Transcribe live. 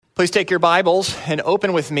Please take your Bibles and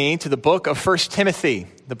open with me to the book of 1 Timothy.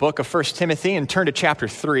 The book of 1 Timothy, and turn to chapter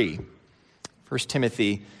 3. 1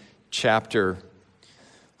 Timothy chapter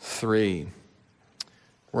 3.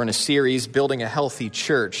 We're in a series, Building a Healthy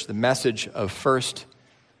Church, the message of 1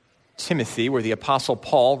 Timothy, where the Apostle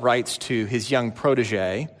Paul writes to his young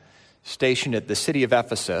protege, stationed at the city of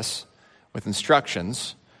Ephesus, with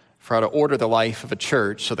instructions for how to order the life of a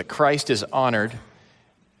church so that Christ is honored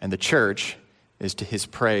and the church is to his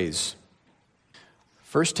praise.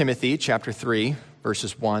 1 Timothy chapter 3,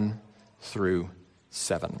 verses 1 through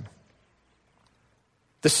 7.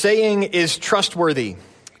 The saying is trustworthy.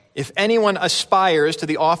 If anyone aspires to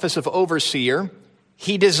the office of overseer,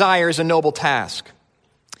 he desires a noble task.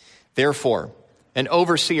 Therefore, an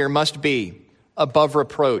overseer must be above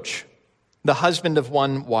reproach, the husband of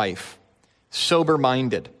one wife,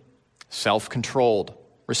 sober-minded, self-controlled,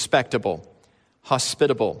 respectable,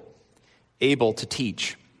 hospitable, able to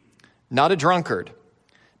teach, not a drunkard,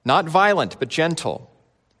 not violent but gentle,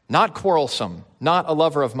 not quarrelsome, not a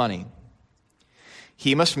lover of money.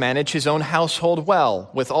 He must manage his own household well,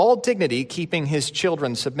 with all dignity, keeping his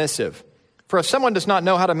children submissive. For if someone does not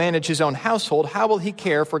know how to manage his own household, how will he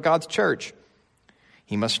care for God's church?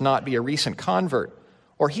 He must not be a recent convert,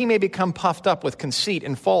 or he may become puffed up with conceit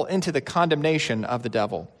and fall into the condemnation of the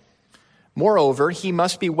devil. Moreover, he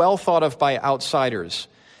must be well thought of by outsiders,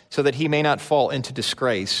 so that he may not fall into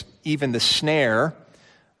disgrace, even the snare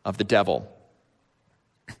of the devil.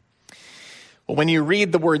 Well, when you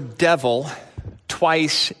read the word devil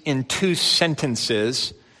twice in two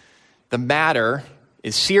sentences, the matter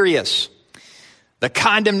is serious. The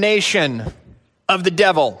condemnation of the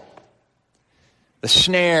devil, the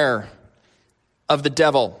snare of the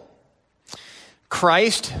devil.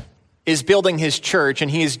 Christ is building his church,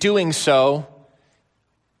 and he is doing so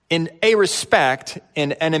in a respect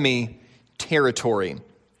in enemy territory.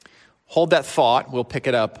 Hold that thought. We'll pick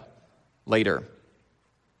it up later.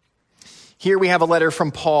 Here we have a letter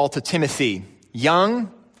from Paul to Timothy,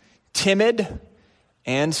 young, timid,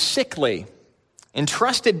 and sickly,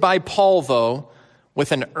 entrusted by Paul, though,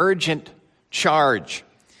 with an urgent charge.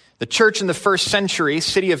 The church in the first century,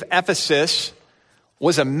 city of Ephesus,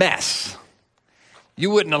 was a mess.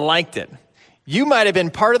 You wouldn't have liked it. You might have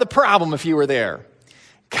been part of the problem if you were there.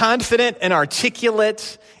 Confident and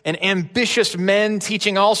articulate and ambitious men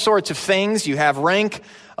teaching all sorts of things. You have rank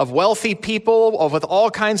of wealthy people with all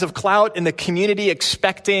kinds of clout in the community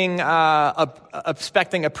expecting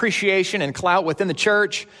appreciation and clout within the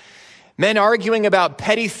church. Men arguing about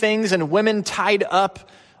petty things and women tied up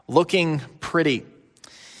looking pretty.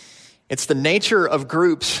 It's the nature of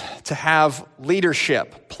groups to have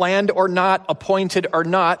leadership. Planned or not, appointed or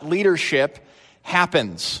not, leadership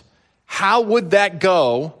happens. How would that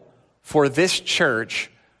go for this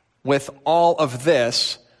church with all of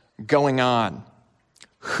this going on?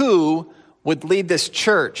 Who would lead this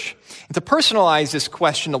church? And to personalize this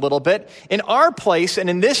question a little bit, in our place and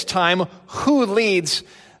in this time, who leads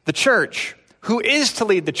the church? Who is to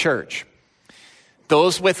lead the church?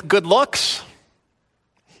 Those with good looks?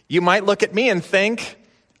 You might look at me and think,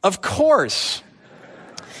 of course.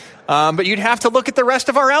 But you'd have to look at the rest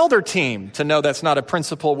of our elder team to know that's not a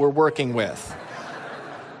principle we're working with.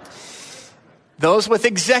 Those with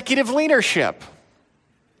executive leadership.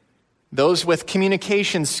 Those with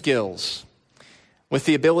communication skills. With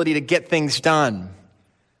the ability to get things done.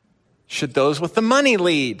 Should those with the money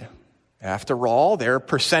lead? After all, their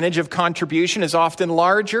percentage of contribution is often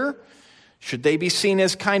larger. Should they be seen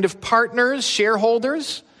as kind of partners,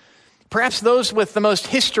 shareholders? Perhaps those with the most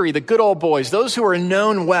history, the good old boys, those who are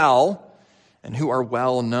known well and who are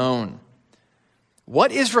well known.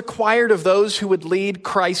 What is required of those who would lead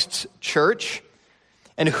Christ's church?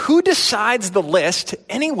 And who decides the list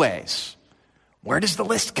anyways? Where does the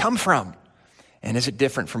list come from? And is it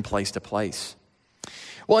different from place to place?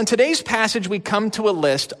 Well, in today's passage, we come to a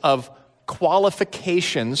list of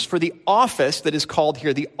qualifications for the office that is called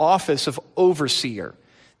here the office of overseer.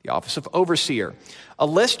 The office of overseer. A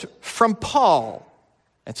list from Paul.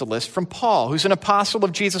 It's a list from Paul, who's an apostle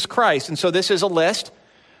of Jesus Christ. And so this is a list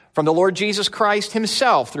from the Lord Jesus Christ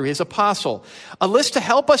himself through his apostle. A list to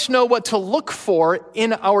help us know what to look for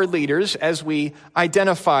in our leaders as we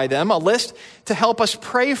identify them. A list to help us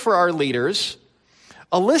pray for our leaders.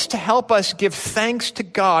 A list to help us give thanks to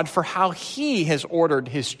God for how he has ordered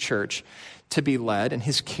his church to be led and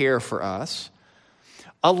his care for us.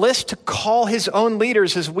 A list to call his own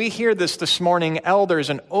leaders, as we hear this morning,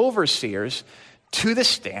 elders and overseers, to the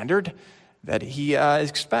standard that he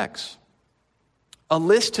expects. A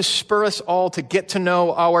list to spur us all to get to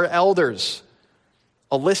know our elders.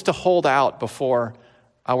 A list to hold out before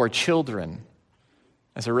our children.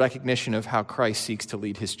 as a recognition of how Christ seeks to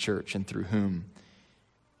lead his church and through whom.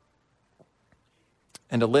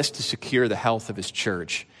 And a list to secure the health of his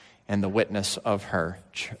church and the witness of her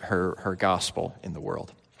gospel in the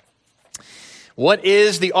world. What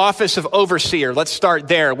is the office of overseer? Let's start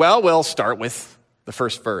there. Well, we'll start with the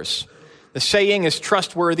first verse. The saying is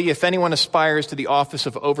trustworthy. If anyone aspires to the office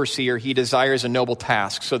of overseer, he desires a noble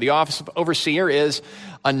task. So the office of overseer is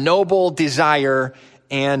a noble desire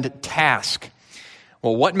and task.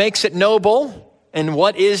 Well, what makes it noble and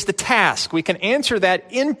what is the task? We can answer that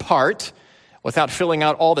in part without filling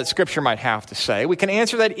out all that Scripture might have to say. We can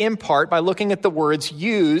answer that in part by looking at the words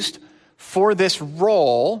used for this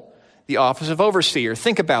role, the office of overseer.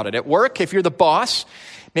 Think about it. At work, if you're the boss,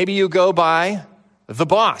 maybe you go by the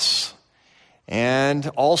boss and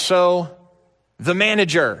also the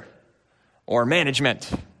manager or management,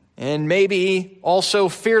 and maybe also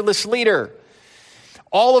fearless leader.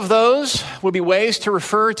 All of those would be ways to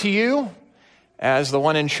refer to you as the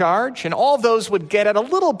one in charge, and all of those would get at a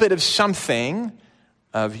little bit of something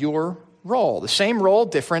of your role. The same role,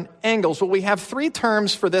 different angles. Well, we have 3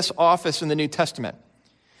 terms for this office in the New Testament.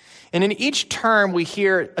 And in each term, we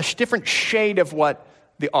hear a different shade of what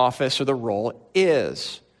the office or the role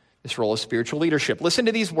is. This role is spiritual leadership. Listen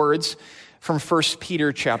to these words from 1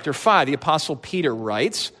 Peter chapter 5. The Apostle Peter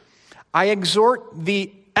writes, I exhort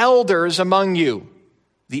the elders among you.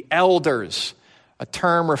 The elders, a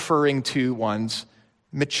term referring to one's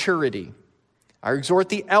maturity. I exhort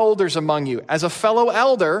the elders among you as a fellow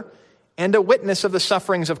elder and a witness of the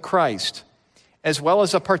sufferings of Christ, as well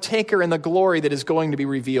as a partaker in the glory that is going to be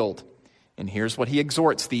revealed. And here's what he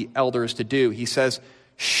exhorts the elders to do. He says,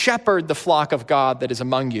 shepherd the flock of God that is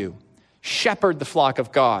among you. Shepherd the flock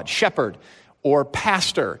of God. Shepherd or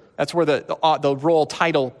pastor. That's where the role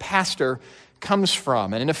title pastor comes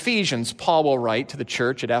from. And in Ephesians, Paul will write to the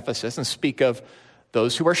church at Ephesus and speak of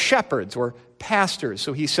those who are shepherds or pastors.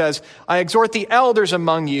 So he says, I exhort the elders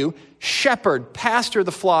among you, shepherd, pastor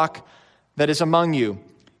the flock that is among you,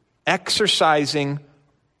 exercising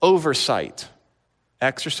oversight.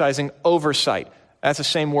 Exercising oversight. That's the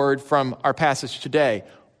same word from our passage today.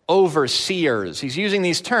 Overseers. He's using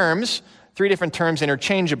these terms, 3 different terms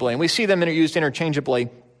interchangeably, and we see them used interchangeably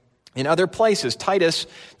in other places.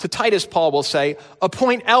 To Titus, Paul will say,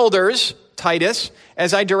 appoint elders, Titus,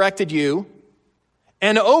 as I directed you.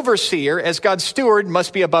 An overseer, as God's steward,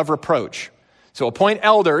 must be above reproach. So appoint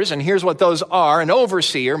elders, and here's what those are. An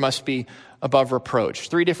overseer must be above reproach.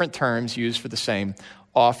 3 different terms used for the same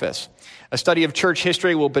office. A study of church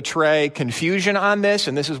history will betray confusion on this,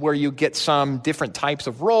 and this is where you get some different types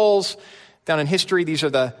of roles. Down in history, these are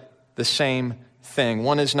the same thing.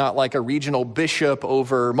 One is not like a regional bishop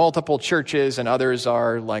over multiple churches, and others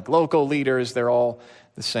are like local leaders. They're all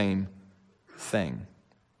the same thing.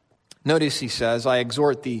 Notice he says, I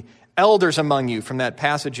exhort the elders among you from that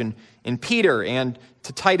passage in Peter, and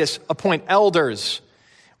to Titus, appoint elders.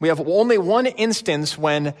 We have only one instance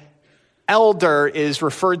when elder is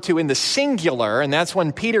referred to in the singular, and that's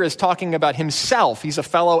when Peter is talking about himself. He's a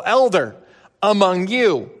fellow elder among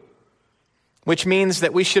you, which means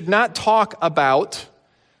that we should not talk about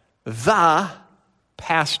the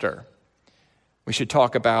pastor. We should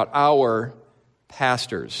talk about our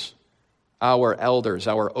pastors, our elders,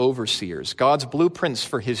 our overseers. God's blueprints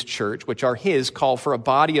for his church, which are his, call for a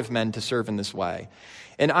body of men to serve in this way.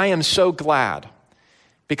 And I am so glad,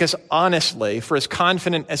 because honestly, for as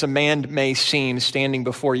confident as a man may seem standing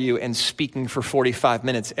before you and speaking for 45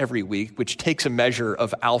 minutes every week, which takes a measure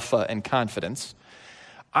of alpha and confidence,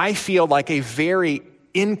 I feel like a very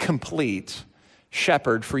incomplete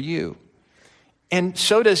shepherd for you. And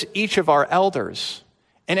so does each of our elders.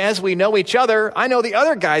 And as we know each other, I know the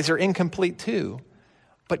other guys are incomplete too.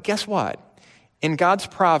 But guess what? In God's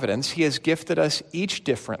providence, he has gifted us each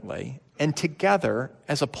differently. And together,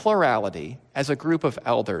 as a plurality, as a group of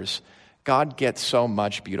elders, God gets so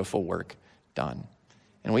much beautiful work done.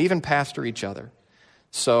 And we even pastor each other.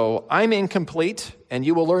 So I'm incomplete, and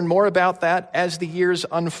you will learn more about that as the years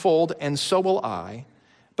unfold, and so will I.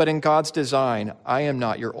 But in God's design, I am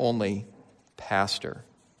not your only pastor.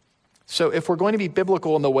 So if we're going to be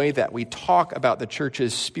biblical in the way that we talk about the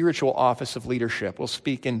church's spiritual office of leadership, we'll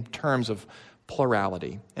speak in terms of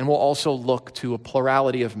plurality. And we'll also look to a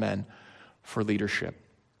plurality of men for leadership.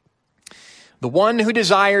 The one who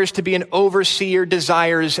desires to be an overseer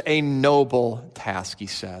desires a noble task, he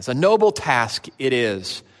says. A noble task it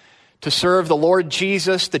is to serve the Lord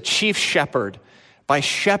Jesus, the chief shepherd, by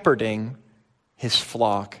shepherding his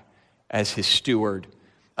flock as his steward.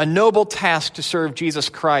 A noble task to serve Jesus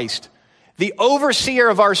Christ, the overseer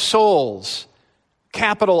of our souls,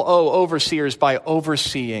 capital O, overseers, by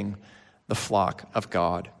overseeing the flock of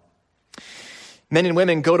God. Men and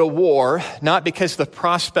women go to war not because the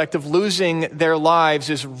prospect of losing their lives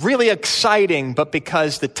is really exciting, but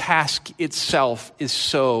because the task itself is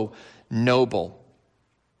so noble.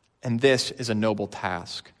 And this is a noble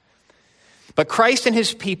task. But Christ and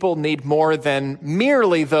his people need more than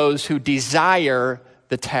merely those who desire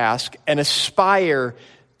the task and aspire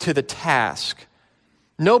to the task.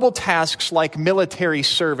 Noble tasks like military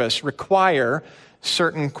service require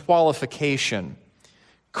certain qualification.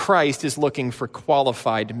 Christ is looking for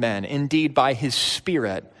qualified men. Indeed, by his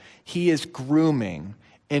Spirit, he is grooming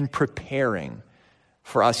and preparing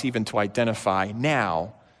for us even to identify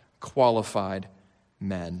now qualified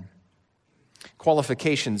men.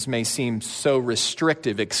 Qualifications may seem so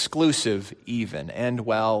restrictive, exclusive even, and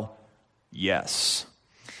well, yes.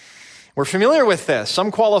 We're familiar with this.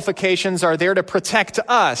 Some qualifications are there to protect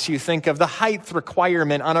us. You think of the height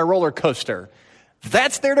requirement on a roller coaster.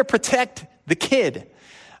 That's there to protect the kid.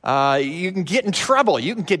 You can get in trouble.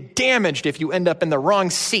 You can get damaged if you end up in the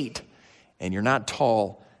wrong seat and you're not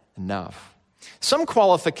tall enough. Some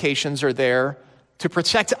qualifications are there to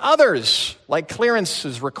protect others, like clearance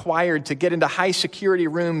is required to get into high security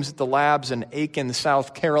rooms at the labs in Aiken,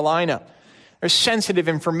 South Carolina. There's sensitive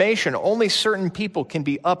information. Only certain people can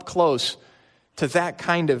be up close to that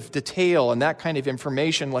kind of detail and that kind of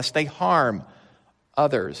information lest they harm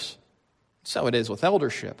others. So it is with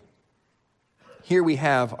eldership. Here we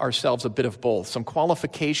have ourselves a bit of both. Some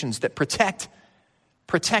qualifications that protect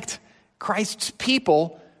Christ's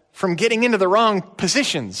people from getting into the wrong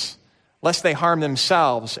positions, lest they harm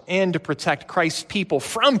themselves, and to protect Christ's people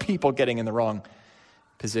from people getting in the wrong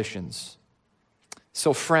positions.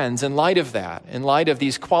 So friends, in light of that, in light of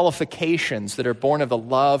these qualifications that are born of the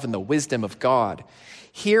love and the wisdom of God,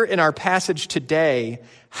 hear in our passage today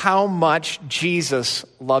how much Jesus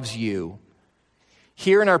loves you.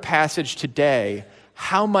 Hear in our passage today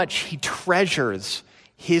how much he treasures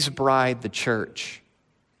his bride, the church.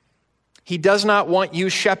 He does not want you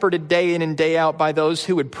shepherded day in and day out by those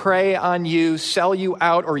who would prey on you, sell you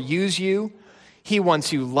out, or use you. He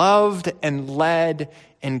wants you loved and led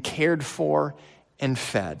and cared for and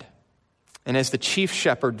fed. And as the chief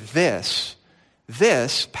shepherd, this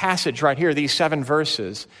passage right here, these 7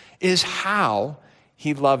 verses, is how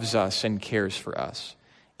he loves us and cares for us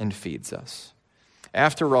and feeds us.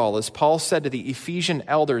 After all, as Paul said to the Ephesian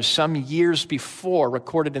elders some years before,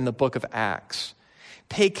 recorded in the book of Acts,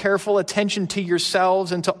 pay careful attention to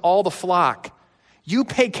yourselves and to all the flock. You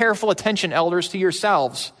pay careful attention, elders, to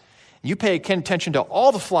yourselves. You pay attention to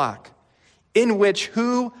all the flock, in which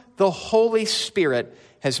who the Holy Spirit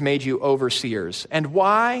has made you overseers. And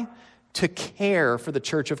why? To care for the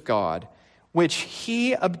church of God, which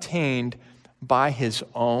he obtained by his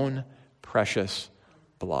own precious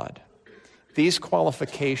blood. These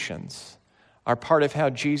qualifications are part of how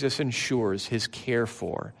Jesus ensures his care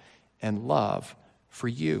for and love for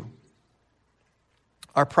you.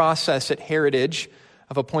 Our process at Heritage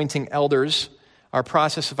of appointing elders, our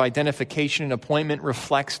process of identification and appointment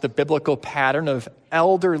reflects the biblical pattern of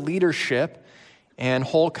elder leadership and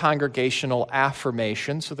whole congregational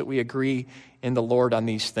affirmation so that we agree in the Lord on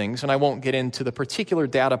these things. And I won't get into the particular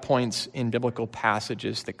data points in biblical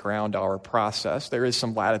passages that ground our process. There is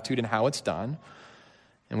some latitude in how it's done.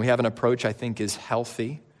 And we have an approach I think is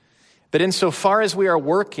healthy. But insofar as we are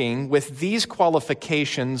working with these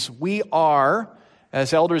qualifications, we are,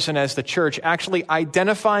 as elders and as the church, actually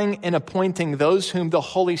identifying and appointing those whom the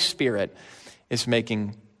Holy Spirit is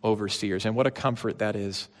making overseers. And what a comfort that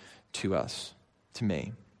is to us, to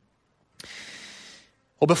me.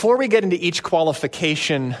 Well, before we get into each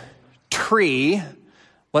qualification tree,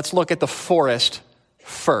 let's look at the forest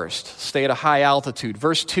first. Stay at a high altitude.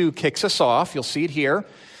 Verse 2 kicks us off. You'll see it here.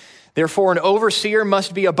 Therefore, an overseer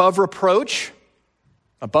must be above reproach.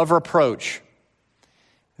 Above reproach.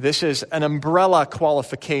 This is an umbrella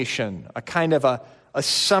qualification, a kind of a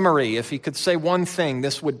summary. If you could say one thing,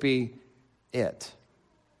 this would be it.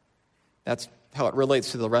 That's how it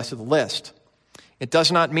relates to the rest of the list. It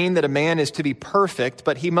does not mean that a man is to be perfect,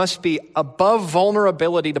 but he must be above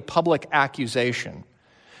vulnerability to public accusation.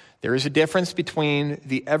 There is a difference between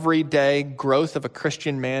the everyday growth of a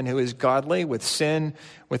Christian man who is godly with sin,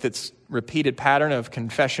 with its repeated pattern of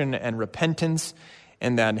confession and repentance,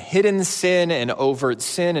 and then hidden sin and overt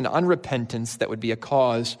sin and unrepentance that would be a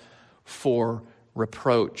cause for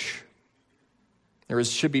reproach. There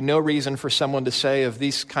should be no reason for someone to say of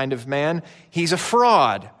this kind of man, he's a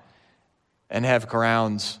fraud, and have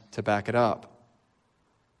grounds to back it up.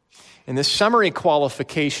 In this summary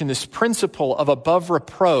qualification, this principle of above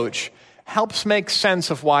reproach helps make sense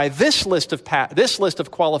of why this list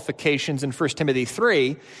of qualifications in 1 Timothy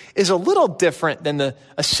 3 is a little different than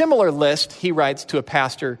a similar list he writes to a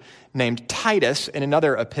pastor named Titus in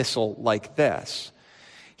another epistle like this.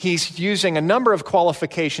 He's using a number of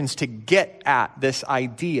qualifications to get at this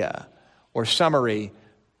idea or summary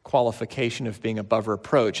qualification of being above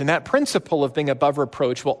reproach. And that principle of being above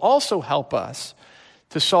reproach will also help us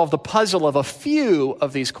to solve the puzzle of a few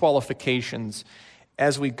of these qualifications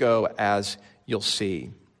as we go, as you'll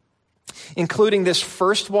see. Including this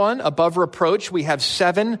first one, above reproach, we have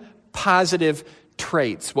 7 positive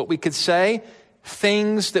traits. What we could say,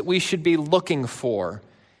 things that we should be looking for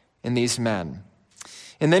in these men.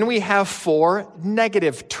 And then we have 4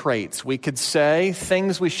 negative traits. We could say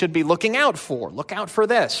things we should be looking out for. Look out for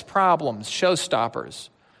this, problems, showstoppers.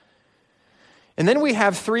 And then we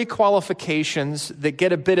have 3 qualifications that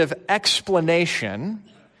get a bit of explanation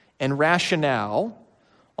and rationale,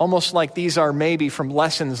 almost like these are maybe from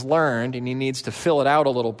lessons learned and he needs to fill it out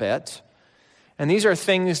a little bit. And these are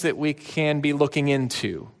things that we can be looking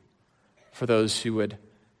into for those who would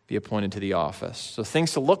be appointed to the office. So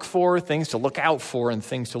things to look for, things to look out for, and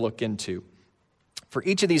things to look into. For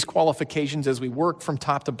each of these qualifications, as we work from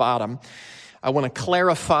top to bottom, I want to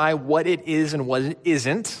clarify what it is and what it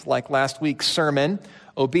isn't. Like last week's sermon,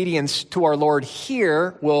 obedience to our Lord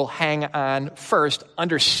here will hang on first,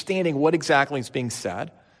 understanding what exactly is being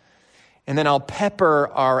said. And then I'll pepper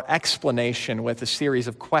our explanation with a series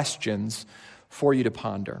of questions for you to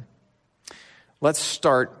ponder. Let's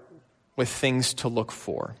start with things to look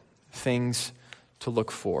for. Things to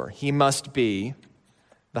look for. He must be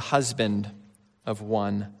the husband of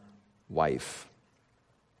one wife.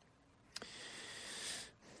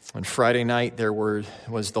 On Friday night, there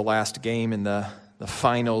was the last game in the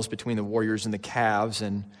finals between the Warriors and the Cavs.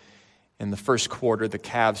 And in the first quarter, the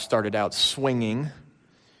Cavs started out swinging,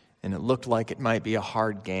 and it looked like it might be a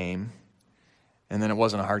hard game. And then it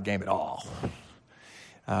wasn't a hard game at all.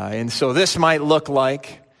 And so this might look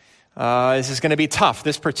like this is going to be tough.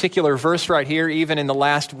 This particular verse right here, even in the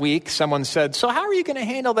last week, someone said, so how are you going to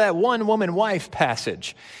handle that one-woman wife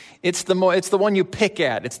passage? It's the one you pick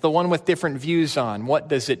at. It's the one with different views on. What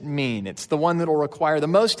does it mean? It's the one that will require the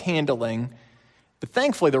most handling. But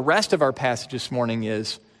thankfully, the rest of our passage this morning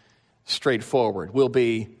is straightforward. Will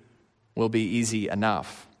be easy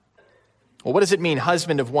enough. Well, what does it mean,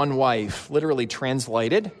 husband of one wife? Literally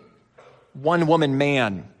translated, one-woman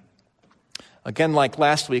man. Again, like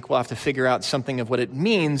last week, we'll have to figure out something of what it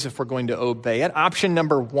means if we're going to obey it. Option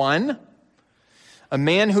number 1, a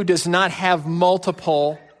man who does not have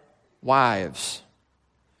multiple wives.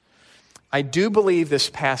 I do believe this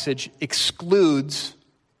passage excludes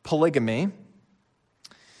polygamy,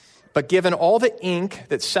 but given all the ink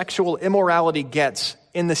that sexual immorality gets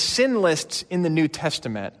in the sin lists in the New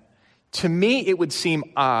Testament, to me it would seem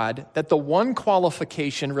odd that the one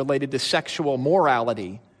qualification related to sexual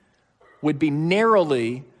morality would be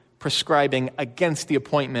narrowly prescribing against the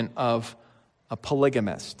appointment of a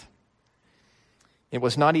polygamist. It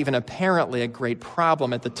was not even apparently a great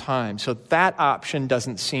problem at the time, so that option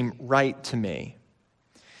doesn't seem right to me.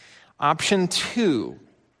 Option 2,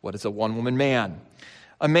 what is a one-woman man?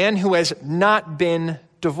 A man who has not been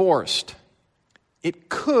divorced. It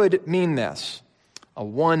could mean this, a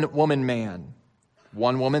one-woman man.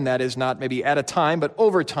 One woman, that is not maybe at a time, but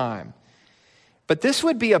over time. But this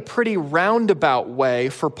would be a pretty roundabout way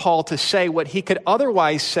for Paul to say what he could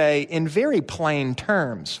otherwise say in very plain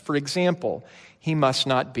terms. For example, he must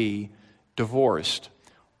not be divorced.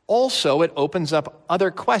 Also, it opens up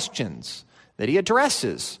other questions that he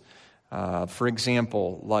addresses. For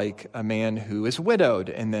example, like a man who is widowed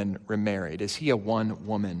and then remarried. Is he a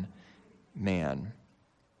one-woman man?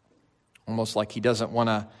 Almost like he doesn't want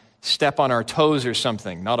to step on our toes or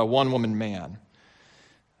something, not a one-woman man.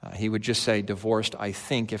 He would just say divorced, I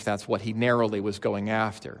think, if that's what he narrowly was going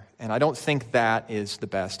after. And I don't think that is the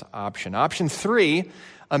best option. Option 3,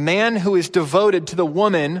 a man who is devoted to the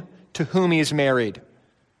woman to whom he is married.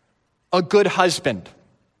 A good husband.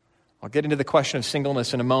 I'll get into the question of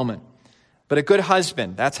singleness in a moment. But a good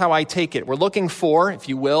husband, that's how I take it. We're looking for, if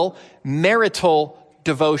you will, marital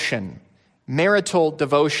devotion. Marital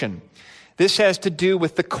devotion. This has to do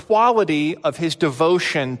with the quality of his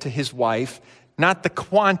devotion to his wife, not the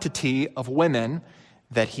quantity of women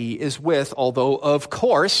that he is with, although, of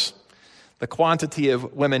course, the quantity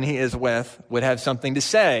of women he is with would have something to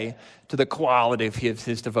say to the quality of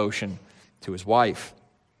his devotion to his wife.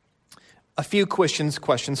 A few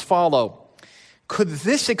questions follow. Could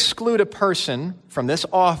this exclude a person from this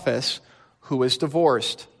office who is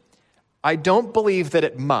divorced? I don't believe that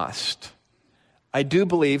it must. I do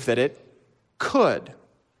believe that it could.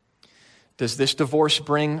 Does this divorce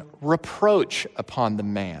bring reproach upon the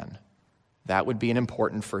man? That would be an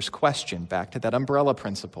important first question, back to that umbrella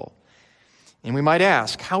principle. And we might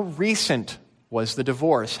ask, how recent was the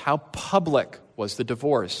divorce? How public was the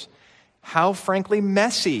divorce? How, frankly,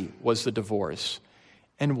 messy was the divorce?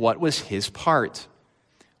 And what was his part?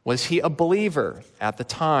 Was he a believer at the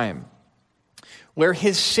time? Where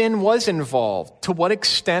his sin was involved, to what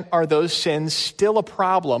extent are those sins still a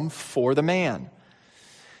problem for the man?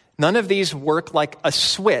 None of these work like a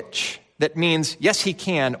switch that means yes, he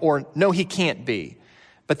can, or no, he can't be.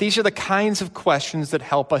 But these are the kinds of questions that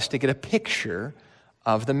help us to get a picture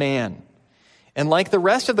of the man. And like the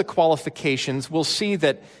rest of the qualifications, we'll see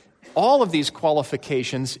that all of these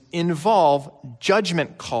qualifications involve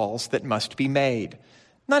judgment calls that must be made.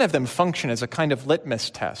 None of them function as a kind of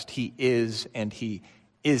litmus test. He is and he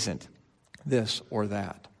isn't this or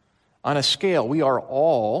that. On a scale, we are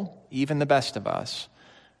all, even the best of us,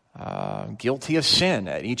 guilty of sin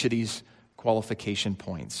at each of these qualification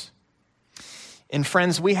points. And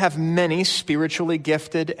friends, we have many spiritually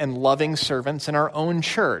gifted and loving servants in our own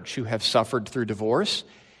church who have suffered through divorce,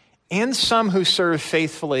 and some who serve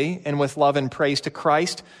faithfully and with love and praise to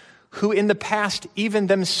Christ, who in the past even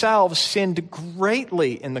themselves sinned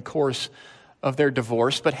greatly in the course of their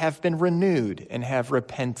divorce, but have been renewed and have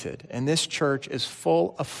repented. And this church is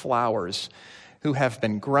full of flowers who have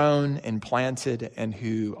been grown and planted and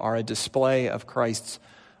who are a display of Christ's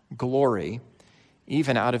glory,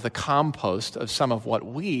 even out of the compost of some of what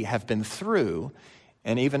we have been through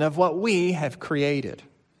and even of what we have created.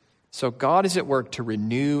 So God is at work to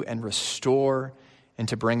renew and restore and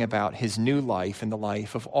to bring about his new life in the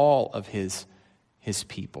life of all of his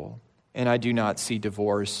people. And I do not see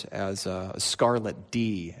divorce as a scarlet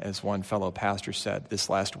D, as one fellow pastor said this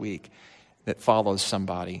last week, that follows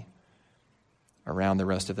somebody around the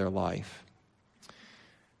rest of their life.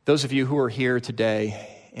 Those of you who are here today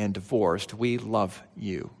and divorced, we love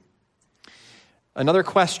you. Another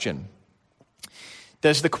question: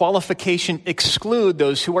 does the qualification exclude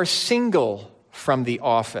those who are single from the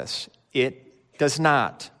office? It does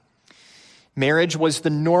not. Marriage was the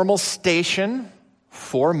normal station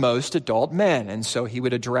for most adult men, and so he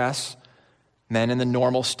would address men in the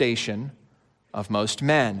normal station of most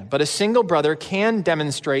men. But a single brother can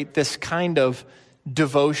demonstrate this kind of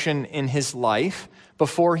devotion in his life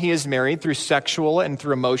before he is married through sexual and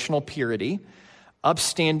through emotional purity,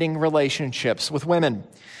 upstanding relationships with women.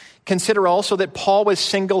 Consider also that Paul was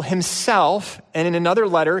single himself, and in another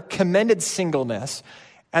letter commended singleness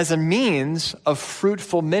as a means of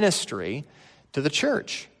fruitful ministry to the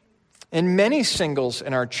church. And many singles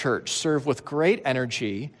in our church serve with great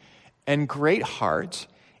energy and great heart,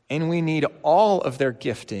 and we need all of their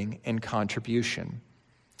gifting and contribution.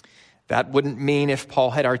 That wouldn't mean, if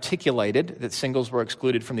Paul had articulated that singles were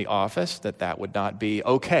excluded from the office, that would not be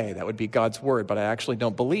okay. That would be God's word. But I actually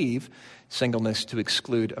don't believe singleness to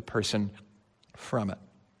exclude a person from it.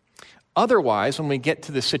 Otherwise, when we get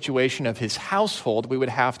to the situation of his household, we would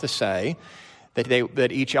have to say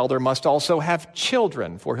that each elder must also have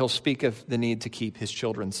children, for he'll speak of the need to keep his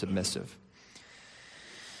children submissive.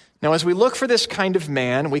 Now, as we look for this kind of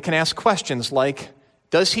man, we can ask questions like,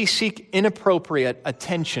 does he seek inappropriate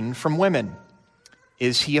attention from women?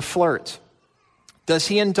 Is he a flirt? Does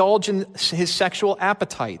he indulge in his sexual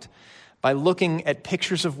appetite by looking at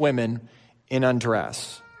pictures of women in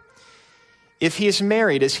undress? If he is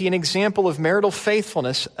married, is he an example of marital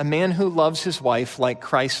faithfulness, a man who loves his wife like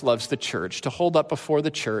Christ loves the church, to hold up before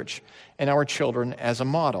the church and our children as a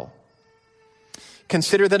model?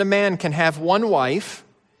 Consider that a man can have one wife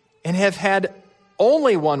and have had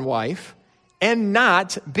only one wife and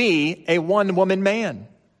not be a one-woman man.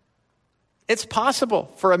 It's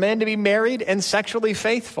possible for a man to be married and sexually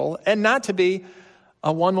faithful and not to be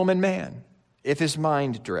a one-woman man if his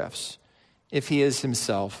mind drifts, if he is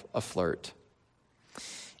himself a flirt.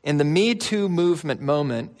 And the Me Too movement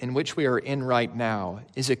moment in which we are in right now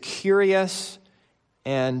is a curious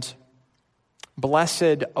and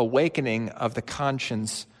blessed awakening of the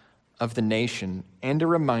conscience of the nation and a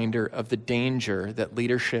reminder of the danger that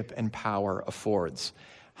leadership and power affords.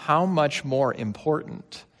 How much more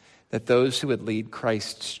important that those who would lead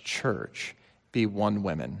Christ's church be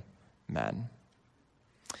one-women men.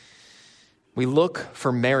 We look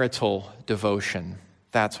for marital devotion.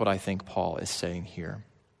 That's what I think Paul is saying here.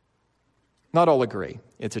 Not all agree.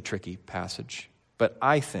 It's a tricky passage, but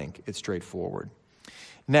I think it's straightforward.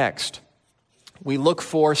 Next, we look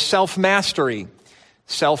for self-mastery.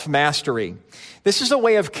 Self-mastery. This is a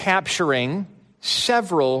way of capturing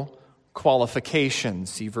several qualifications.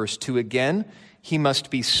 See verse 2 again. He must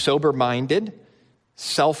be sober-minded,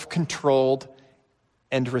 self-controlled,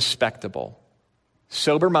 and respectable.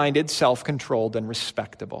 Sober-minded, self-controlled, and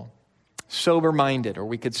respectable. Sober-minded, or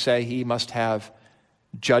we could say he must have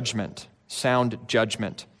judgment, sound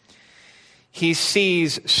judgment. He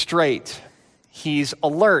sees straight. He's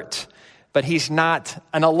alert, but he's not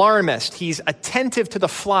an alarmist. He's attentive to the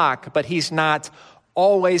flock, but he's not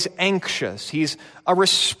always anxious. He's a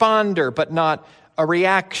responder, but not a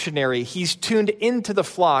reactionary. He's tuned into the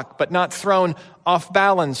flock, but not thrown off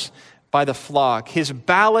balance by the flock. His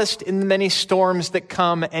ballast in the many storms that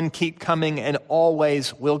come and keep coming and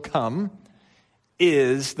always will come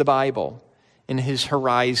is the Bible. And his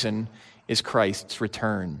horizon is Christ's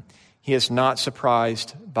return. He is not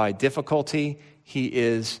surprised by difficulty. He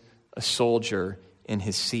is a soldier in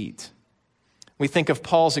his seat. We think of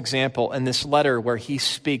Paul's example in this letter where he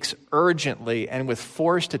speaks urgently and with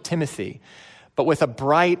force to Timothy, but with a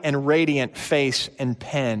bright and radiant face and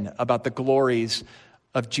pen about the glories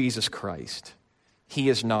of Jesus Christ. He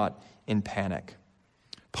is not in panic.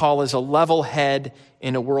 Paul is a level head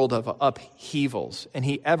in a world of upheavals, and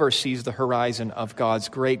he ever sees the horizon of God's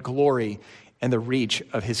great glory and the reach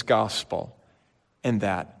of his gospel, and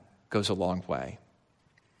that goes a long way.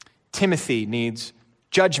 Timothy needs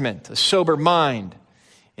judgment, a sober mind,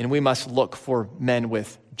 and we must look for men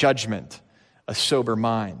with judgment, a sober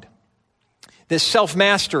mind. This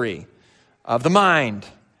self-mastery of the mind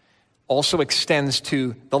also extends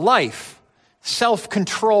to the life,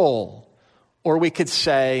 self-control, or we could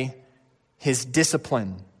say his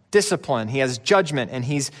discipline. Discipline. He has judgment and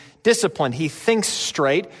he's disciplined. He thinks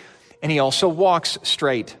straight and he also walks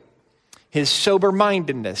straight. His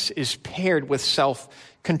sober-mindedness is paired with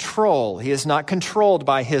self-control. He is not controlled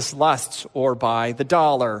by his lusts or by the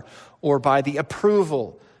dollar or by the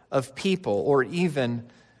approval of people or even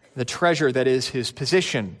the treasure that is his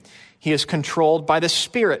position. He is controlled by the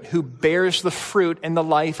Spirit who bears the fruit in the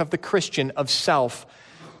life of the Christian of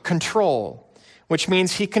self-control, which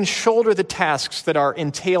means he can shoulder the tasks that are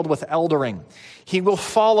entailed with eldering. He will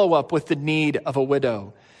follow up with the need of a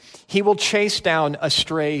widow. He will chase down a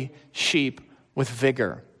stray sheep with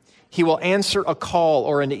vigor. He will answer a call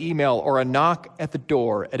or an email or a knock at the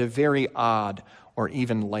door at a very odd or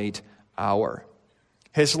even late hour.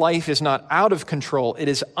 His life is not out of control, it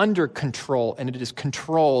is under control, and it is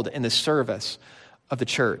controlled in the service of the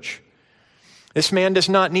church. This man does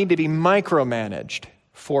not need to be micromanaged,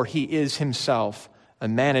 for he is himself a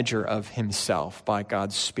manager of himself by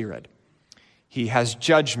God's Spirit. He has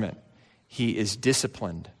judgment, he is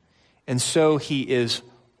disciplined, and so he is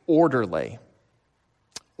orderly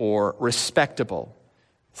or respectable,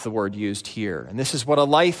 is the word used here. And this is what a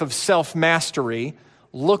life of self-mastery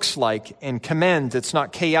looks like and commends. It's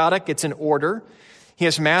not chaotic, it's in order. He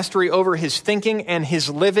has mastery over his thinking and his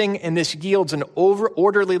living, and this yields an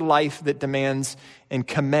orderly life that demands and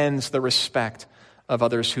commends the respect of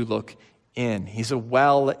others who look in. He's a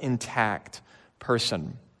well-intact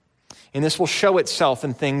person. And this will show itself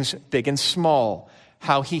in things big and small,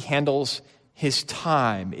 how he handles his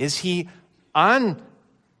time. Is he on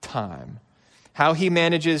time? How he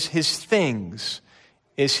manages his things.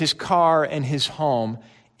 Is his car and his home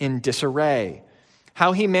in disarray?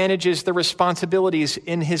 How he manages the responsibilities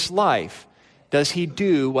in his life. Does he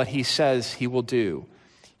do what he says he will do?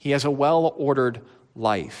 He has a well-ordered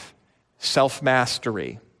life,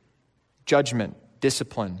 self-mastery, judgment,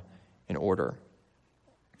 discipline, and order.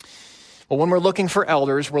 Well, when we're looking for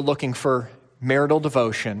elders, we're looking for marital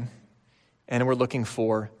devotion, and we're looking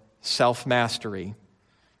for self-mastery.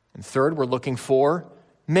 And third, we're looking for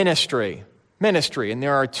ministry. And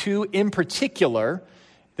there are two in particular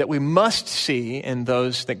that we must see in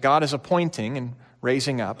those that God is appointing and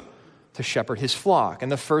raising up to shepherd his flock.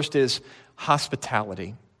 And the first is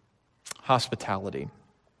hospitality. Hospitality.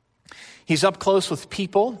 He's up close with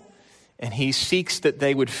people, and he seeks that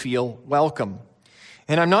they would feel welcome.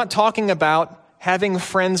 And I'm not talking about having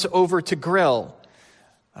friends over to grill.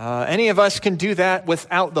 Any of us can do that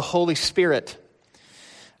without the Holy Spirit.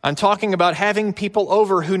 I'm talking about having people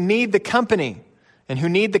over who need the company and who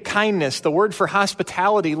need the kindness. The word for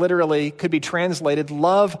hospitality literally could be translated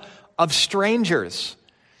love of strangers.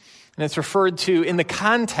 And it's referred to in the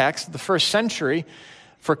context of the first century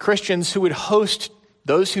for Christians who would host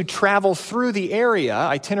those who travel through the area,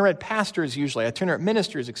 itinerant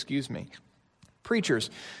ministers, preachers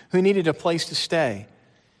who needed a place to stay.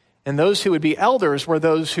 And those who would be elders were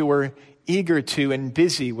those who were eager to and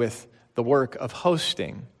busy with the work of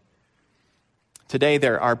hosting. Today,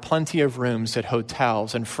 there are plenty of rooms at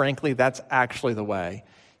hotels, and frankly, that's actually the way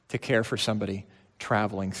to care for somebody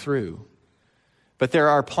traveling through. But there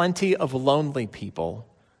are plenty of lonely people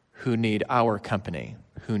who need our company,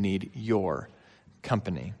 who need your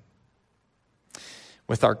company.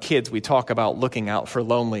 With our kids, we talk about looking out for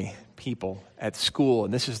lonely people at school,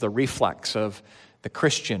 and this is the reflex of the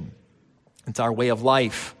Christian. It's our way of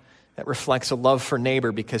life that reflects a love for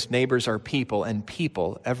neighbor, because neighbors are people, and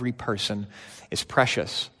people, every person, is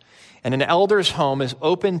precious. And an elder's home is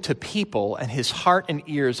open to people, and his heart and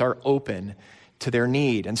ears are open to their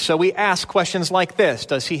need. And so we ask questions like this: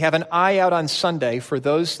 does he have an eye out on Sunday for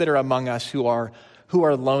those that are among us who are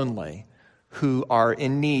lonely, who are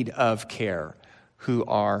in need of care, who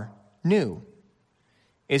are new?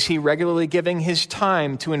 Is he regularly giving his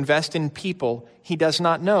time to invest in people he does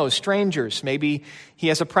not know, strangers? Maybe he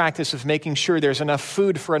has a practice of making sure there's enough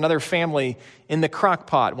food for another family in the crock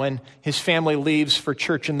pot when his family leaves for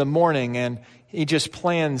church in the morning, and he just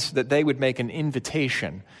plans that they would make an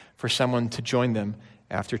invitation for someone to join them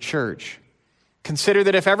after church. Consider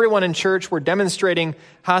that if everyone in church were demonstrating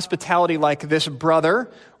hospitality like this brother,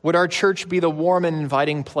 would our church be the warm and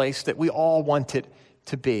inviting place that we all want it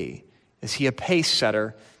to be? Is he a pace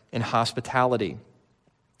setter in hospitality?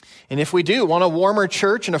 And if we do want a warmer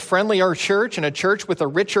church and a friendlier church and a church with a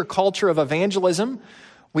richer culture of evangelism,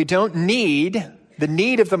 we don't need the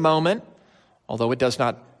need of the moment, although it does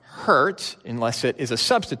not hurt unless it is a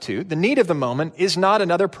substitute. The need of the moment is not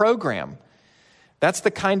another program. That's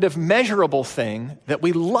the kind of measurable thing that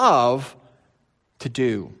we love to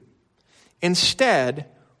do. Instead,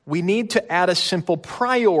 we need to add a simple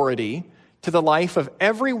priority to the life of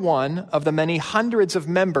every one of the many hundreds of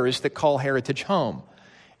members that call Heritage home.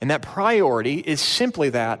 And that priority is simply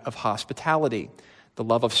that of hospitality, the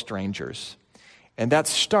love of strangers. And that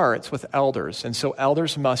starts with elders. And so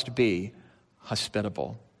elders must be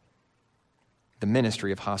hospitable. The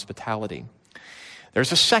ministry of hospitality.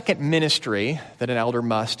 There's a second ministry that an elder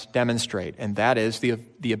must demonstrate, and that is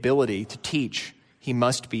the ability to teach. He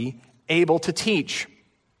must be able to teach.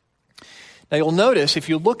 Now you'll notice, if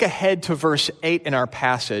you look ahead to verse 8 in our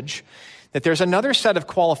passage, that there's another set of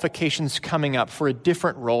qualifications coming up for a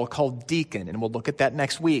different role called deacon, and we'll look at that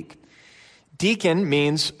next week. Deacon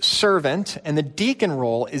means servant, and the deacon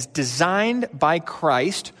role is designed by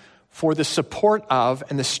Christ for the support of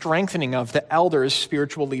and the strengthening of the elders'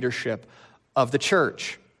 spiritual leadership of the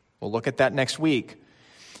church. We'll look at that next week.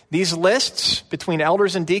 These lists between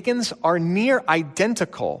elders and deacons are near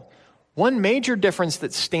identical. One major difference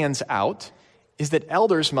that stands out is that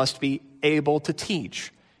elders must be able to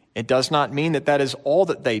teach. It does not mean that that is all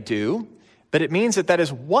that they do, but it means that that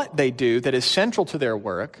is what they do that is central to their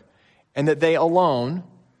work, and that they alone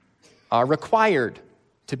are required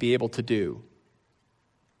to be able to do.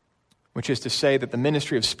 Which is to say that the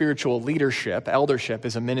ministry of spiritual leadership, eldership,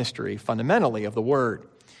 is a ministry fundamentally of the Word.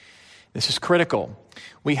 This is critical.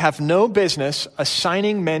 We have no business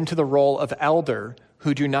assigning men to the role of elder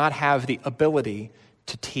who do not have the ability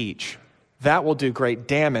to teach. That will do great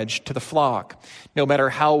damage to the flock. No matter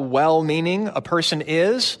how well-meaning a person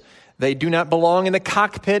is, they do not belong in the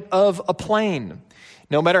cockpit of a plane.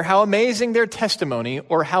 No matter how amazing their testimony,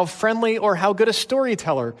 or how friendly or how good a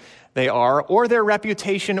storyteller they are, or their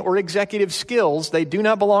reputation or executive skills, they do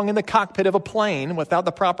not belong in the cockpit of a plane without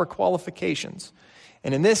the proper qualifications.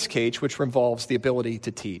 And in this case, which involves the ability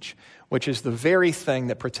to teach, which is the very thing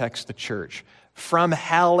that protects the church from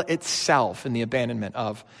hell itself in the abandonment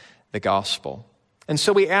of the gospel. And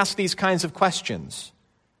so we ask these kinds of questions.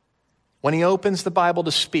 When he opens the Bible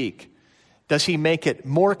to speak, does he make it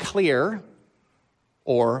more clear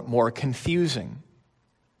or more confusing?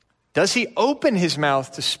 Does he open his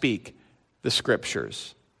mouth to speak the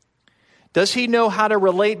Scriptures? Does he know how to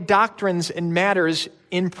relate doctrines and matters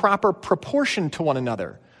in proper proportion to one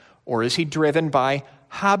another? Or is he driven by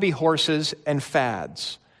hobby horses and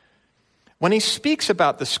fads? When he speaks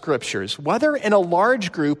about the Scriptures, whether in a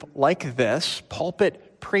large group like this,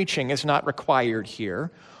 pulpit preaching is not required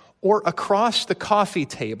here, or across the coffee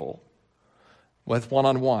table with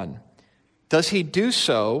one-on-one, does he do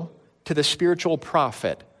so to the spiritual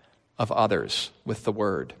profit of others with the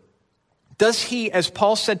Word? Does he, as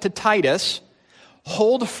Paul said to Titus,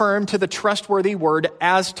 hold firm to the trustworthy word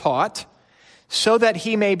as taught, so that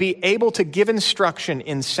he may be able to give instruction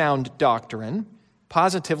in sound doctrine,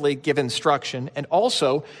 positively give instruction, and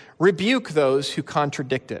also rebuke those who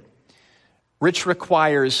contradict it? Which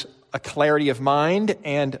requires a clarity of mind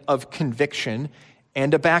and of conviction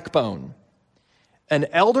and a backbone. An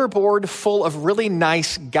elder board full of really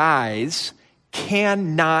nice guys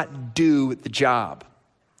cannot do the job.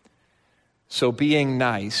 So being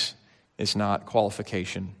nice is not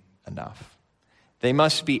qualification enough. They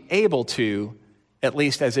must be able to, at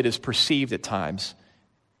least as it is perceived at times,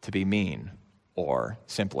 to be mean, or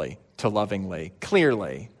simply to lovingly,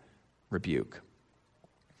 clearly rebuke.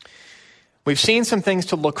 We've seen some things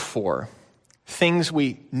to look for things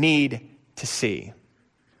we need to see.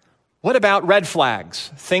 What about red flags?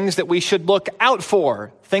 Things that we should look out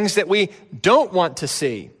for, things that we don't want to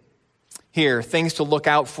see. Here, things to look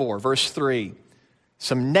out for. Verse 3,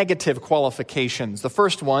 some negative qualifications. The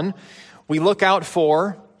first one, we look out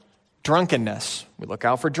for drunkenness. We look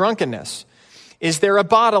out for drunkenness. Is there a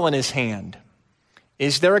bottle in his hand?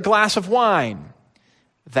 Is there a glass of wine?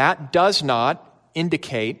 That does not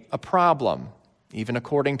indicate a problem. Even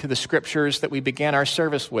according to the scriptures that we began our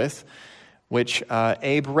service with, which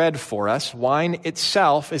Abe read for us, wine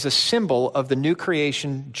itself is a symbol of the new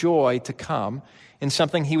creation joy to come and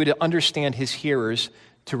something he would understand his hearers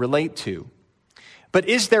to relate to. But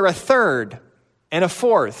is there a third and a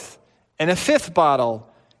fourth and a fifth bottle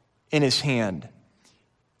in his hand?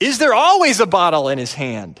 Is there always a bottle in his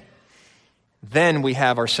hand? Then we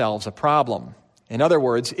have ourselves a problem. In other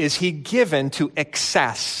words, is he given to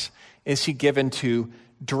excess? Is he given to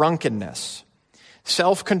drunkenness?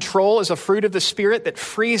 Self-control is a fruit of the Spirit that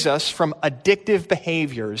frees us from addictive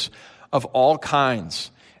behaviors of all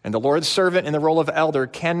kinds. And the Lord's servant in the role of elder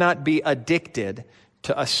cannot be addicted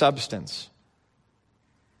to a substance.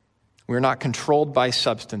 We're not controlled by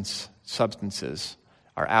substances.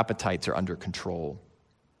 Our appetites are under control.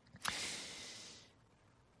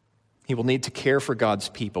 He will need to care for God's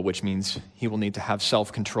people, which means he will need to have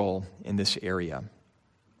self-control in this area.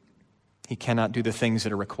 He cannot do the things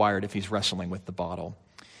that are required if he's wrestling with the bottle.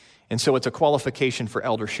 And so it's a qualification for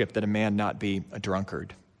eldership that a man not be a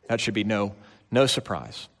drunkard. That should be no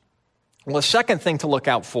surprise. Well, the second thing to look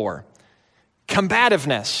out for,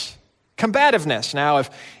 combativeness. Combativeness. Now,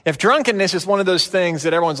 if drunkenness is one of those things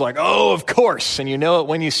that everyone's like, oh, of course, and you know it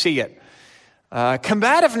when you see it,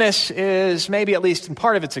 combativeness is maybe, at least in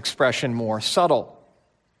part of its expression, more subtle.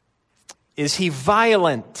 Is he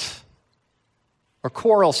violent or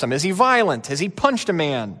quarrelsome? Is he violent? Has he punched a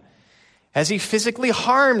man? Has he physically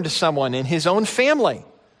harmed someone in his own family?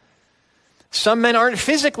 Some men aren't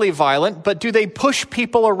physically violent, but do they push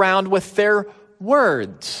people around with their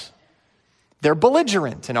words? They're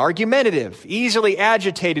belligerent and argumentative, easily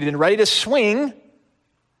agitated and ready to swing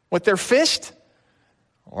with their fist,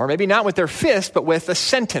 or maybe not with their fist, but with a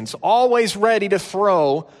sentence, always ready to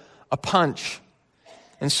throw a punch.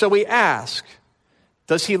 And so we ask,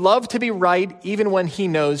 does he love to be right even when he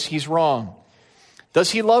knows he's wrong?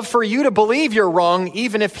 Does he love for you to believe you're wrong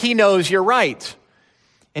even if he knows you're right?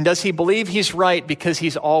 And does he believe he's right because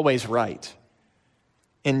he's always right?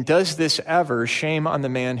 And does this ever, shame on the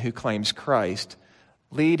man who claims Christ,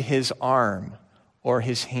 lead his arm or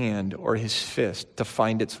his hand or his fist to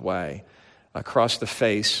find its way across the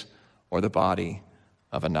face or the body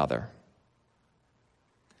of another?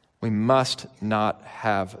 We must not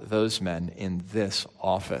have those men in this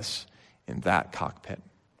office, in that cockpit.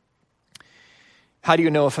 How do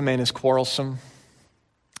you know if a man is quarrelsome?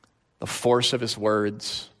 The force of his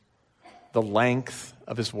words, the length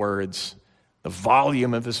of his words, the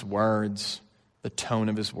volume of his words, the tone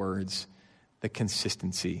of his words, the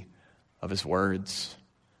consistency of his words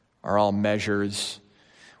are all measures.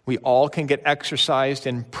 We all can get exercised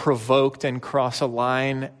and provoked and cross a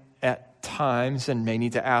line at times and may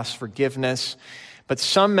need to ask forgiveness. But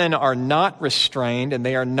some men are not restrained and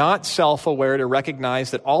they are not self-aware to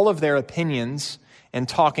recognize that all of their opinions and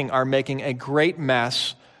talking are making a great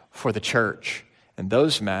mess for the church. And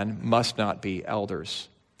those men must not be elders.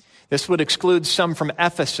 This would exclude some from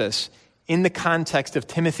Ephesus in the context of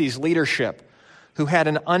Timothy's leadership, who had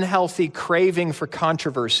an unhealthy craving for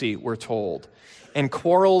controversy, we're told, and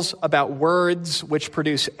quarrels about words which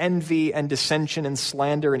produce envy and dissension and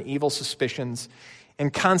slander and evil suspicions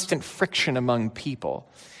and constant friction among people.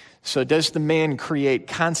 So does the man create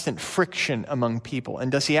constant friction among people?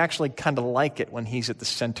 And does he actually kind of like it when he's at the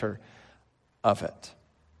center of it?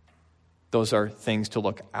 Those are things to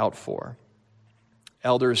look out for.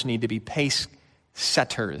 Elders need to be pace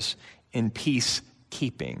setters in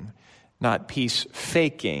peacekeeping, not peace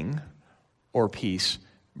faking or peace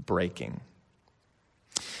breaking.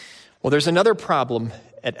 Well, there's another problem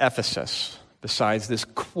at Ephesus besides this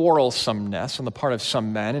quarrelsomeness on the part of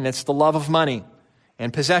some men, and it's the love of money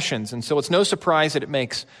and possessions. And so it's no surprise that it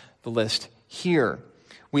makes the list here.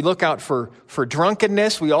 We look out for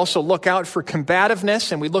drunkenness. We also look out for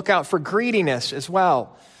combativeness, and we look out for greediness as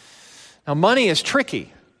well. Now, money is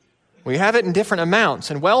tricky. We have it in different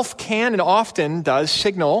amounts, and wealth can and often does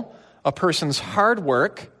signal a person's hard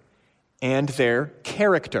work and their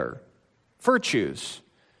character, virtues.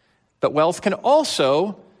 But wealth can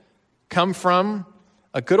also come from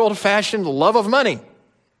a good old-fashioned love of money.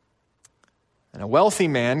 And a wealthy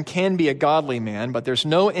man can be a godly man, but there's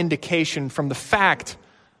no indication from the fact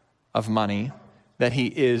of money that he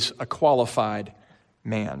is a qualified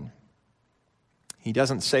man. He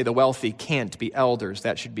doesn't say the wealthy can't be elders.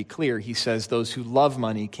 That should be clear. He says those who love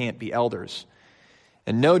money can't be elders.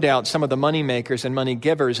 And no doubt some of the money makers and money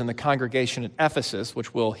givers in the congregation at Ephesus,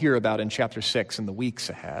 which we'll hear about in chapter 6 in the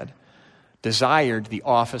weeks ahead, desired the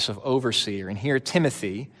office of overseer. And here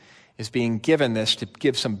Timothy is being given this to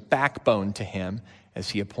give some backbone to him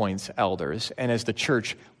as he appoints elders and as the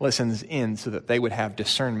church listens in so that they would have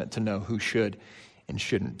discernment to know who should and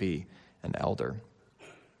shouldn't be an elder.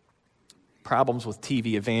 Problems with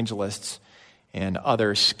TV evangelists and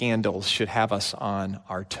other scandals should have us on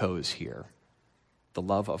our toes here. The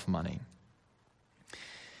love of money.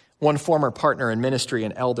 One former partner in ministry,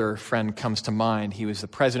 an elder friend, comes to mind. He was the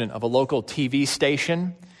president of a local TV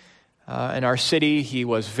station in our city. He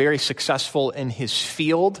was very successful in his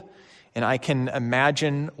field, and I can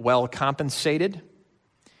imagine well compensated.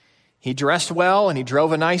 He dressed well, and he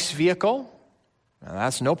drove a nice vehicle. Now,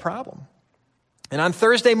 that's no problem. And on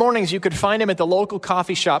Thursday mornings, you could find him at the local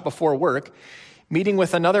coffee shop before work, meeting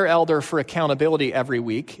with another elder for accountability every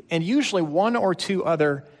week, and usually one or two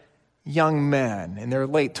other young men in their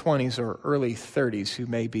late 20s or early 30s who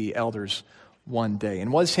may be elders one day,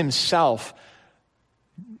 and was himself,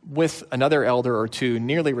 with another elder or two,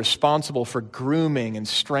 nearly responsible for grooming and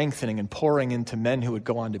strengthening and pouring into men who would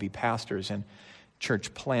go on to be pastors and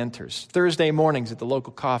church planters. Thursday mornings at the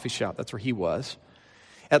local coffee shop, that's where he was.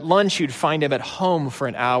 At lunch, you'd find him at home for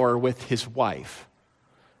an hour with his wife.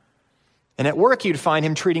 And at work, you'd find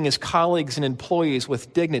him treating his colleagues and employees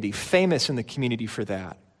with dignity, famous in the community for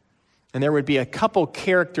that. And there would be a couple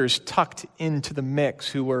characters tucked into the mix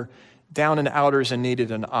who were down and outers and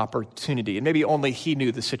needed an opportunity. And maybe only he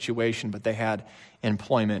knew the situation, but they had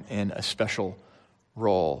employment and a special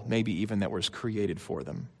role, maybe even that was created for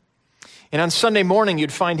them. And on Sunday morning,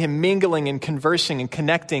 you'd find him mingling and conversing and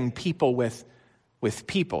connecting people with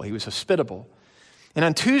people. He was hospitable. And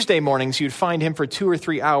on Tuesday mornings, you'd find him for 2 or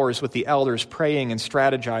 3 hours with the elders praying and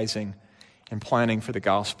strategizing and planning for the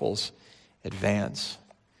gospel's advance.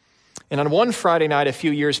 And on one Friday night a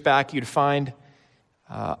few years back, you'd find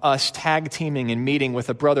us tag teaming and meeting with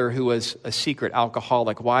a brother who was a secret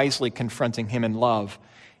alcoholic, wisely confronting him in love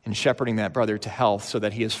and shepherding that brother to health so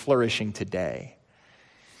that he is flourishing today.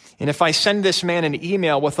 And if I send this man an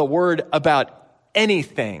email with a word about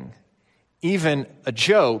anything, even a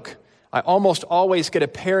joke, I almost always get a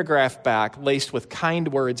paragraph back laced with kind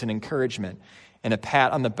words and encouragement and a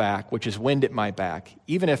pat on the back, which is wind at my back,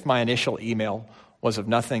 even if my initial email was of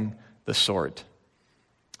nothing the sort.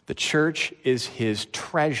 The church is his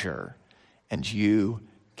treasure, and you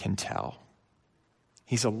can tell.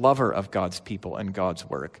 He's a lover of God's people and God's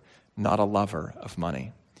work, not a lover of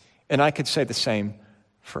money. And I could say the same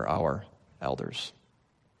for our elders.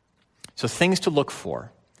 So things to look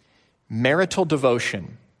for: marital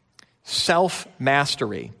devotion,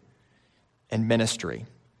 self-mastery, and ministry.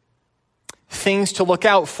 Things to look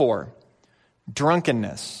out for: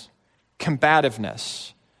 drunkenness,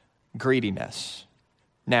 combativeness, greediness.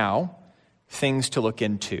 Now, things to look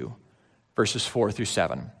into, verses 4 through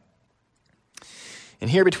 7. And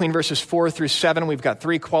here between verses 4 through 7, we've got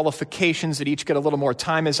 3 qualifications that each get a little more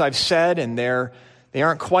time, as I've said, and they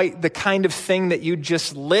aren't quite the kind of thing that you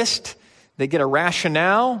just list. They get a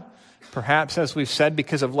rationale, perhaps, as we've said,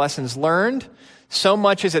 because of lessons learned. So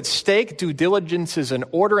much is at stake. Due diligence is in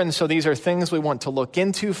order, and so these are things we want to look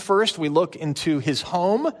into. First, we look into his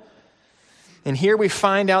home. And here we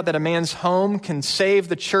find out that a man's home can save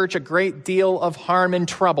the church a great deal of harm and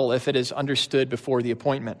trouble if it is understood before the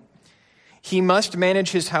appointment. He must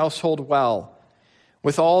manage his household well,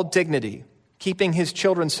 with all dignity, keeping his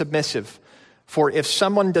children submissive. For if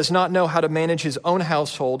someone does not know how to manage his own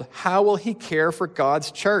household, how will he care for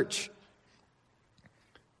God's church?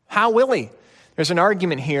 How will he? There's an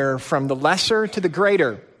argument here from the lesser to the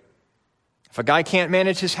greater. If a guy can't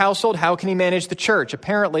manage his household, how can he manage the church?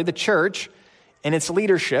 Apparently, the church and its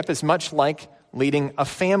leadership is much like leading a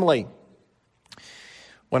family.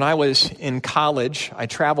 When I was in college, I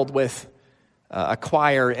traveled with a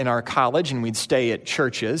choir in our college, and we'd stay at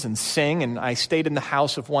churches and sing, and I stayed in the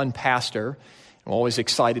house of one pastor. I'm always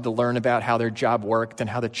excited to learn about how their job worked and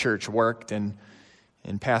how the church worked, and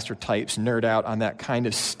pastor types nerd out on that kind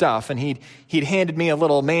of stuff. And he'd handed me a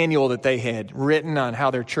little manual that they had written on how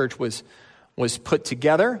their church was put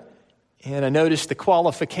together. And I noticed the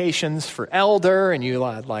qualifications for elder, and you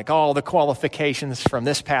had like all the qualifications from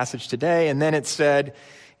this passage today. And then it said,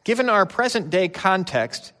 given our present day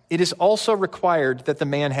context, it is also required that the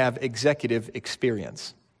man have executive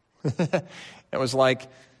experience. It was like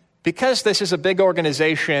because this is a big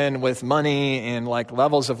organization with money and like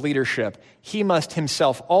levels of leadership, he must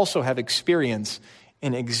himself also have experience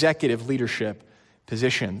in executive leadership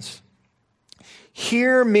positions.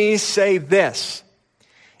 Hear me say this: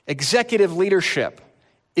 executive leadership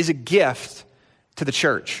is a gift to the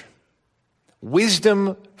church.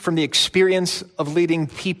 Wisdom from the experience of leading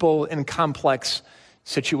people in complex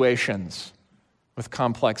situations with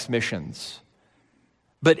complex missions.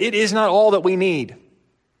 But it is not all that we need.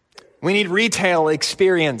 We need retail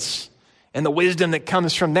experience and the wisdom that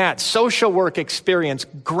comes from that, social work experience,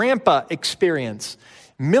 grandpa experience,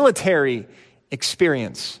 military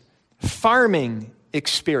experience, farming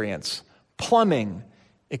experience, plumbing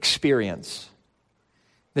experience.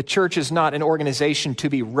 The church is not an organization to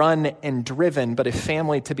be run and driven, but a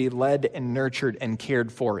family to be led and nurtured and cared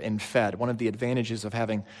for and fed. One of the advantages of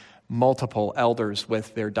having multiple elders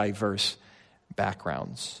with their diverse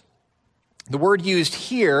backgrounds. The word used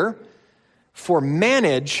here for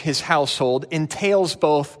manage his household entails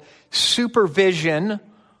both supervision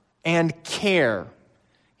and care.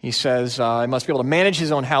 He says he must be able to manage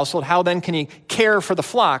his own household. How then can he care for the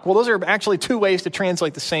flock? Well, those are actually two ways to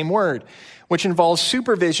translate the same word, which involves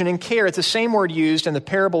supervision and care. It's the same word used in the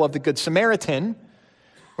parable of the Good Samaritan,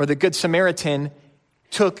 where the Good Samaritan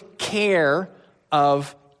took care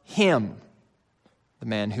of him, the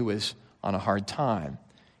man who was on a hard time.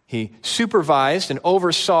 He supervised and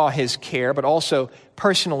oversaw his care, but also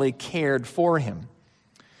personally cared for him.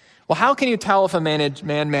 Well, how can you tell if a man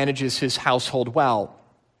manages his household well?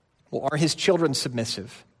 Well, are his children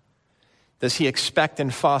submissive? Does he expect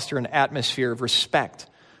and foster an atmosphere of respect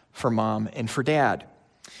for mom and for dad?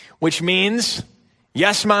 Which means,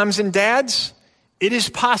 yes, moms and dads, it is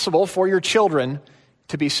possible for your children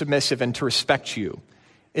to be submissive and to respect you.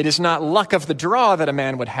 It is not luck of the draw that a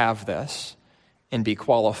man would have this and be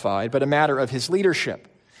qualified, but a matter of his leadership,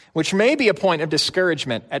 which may be a point of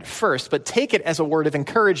discouragement at first, but take it as a word of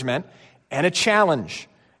encouragement and a challenge,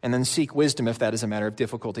 and then seek wisdom if that is a matter of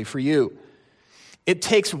difficulty for you. It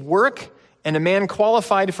takes work, and a man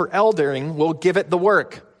qualified for eldering will give it the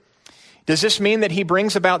work. Does this mean that he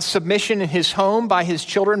brings about submission in his home by his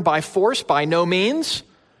children by force? By no means.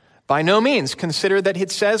 By no means. Consider that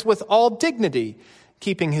it says with all dignity,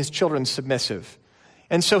 keeping his children submissive.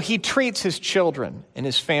 And so he treats his children and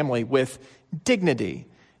his family with dignity.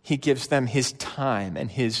 He gives them his time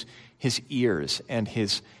and his ears and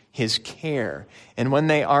his care. And when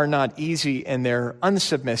they are not easy and they're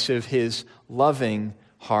unsubmissive, his loving,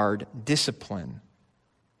 hard discipline.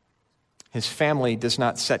 His family does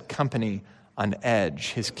not set company on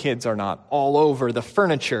edge. His kids are not all over the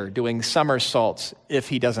furniture doing somersaults if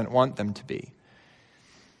he doesn't want them to be.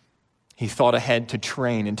 He thought ahead to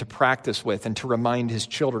train and to practice with and to remind his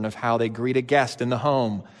children of how they greet a guest in the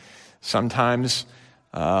home. Sometimes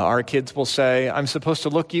our kids will say, I'm supposed to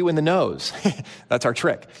look you in the nose. That's our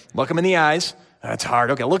trick. Look them in the eyes. That's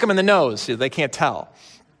hard. Okay, look them in the nose. They can't tell.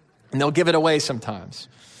 And they'll give it away sometimes.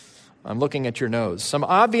 I'm looking at your nose. Some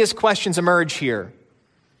obvious questions emerge here.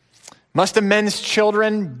 Must the men's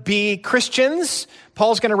children be Christians?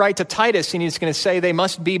 Paul's going to write to Titus, and he's going to say they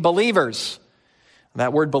must be believers.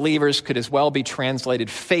 That word believers could as well be translated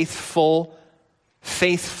faithful.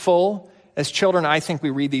 Faithful. As children, I think we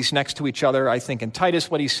read these next to each other. I think in Titus,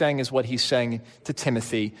 what he's saying is what he's saying to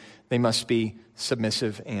Timothy. They must be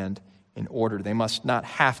submissive and in order. They must not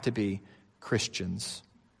have to be Christians.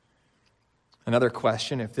 Another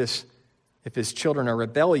question, if his children are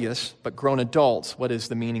rebellious but grown adults, what is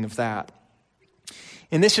the meaning of that?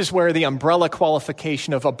 And this is where the umbrella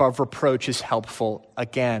qualification of above reproach is helpful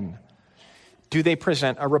again. Do they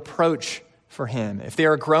present a reproach for him? If they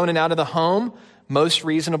are grown and out of the home, most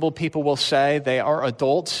reasonable people will say they are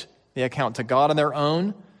adults. They account to God on their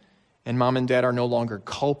own, and mom and dad are no longer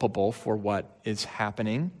culpable for what is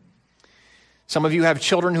happening. Some of you have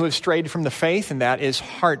children who have strayed from the faith, and that is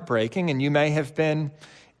heartbreaking, and you may have been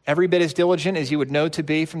every bit as diligent as you would know to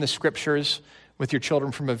be from the scriptures with your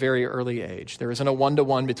children from a very early age. There isn't a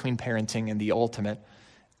one-to-one between parenting and the ultimate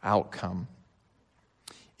outcome.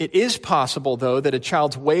 It is possible, though, that a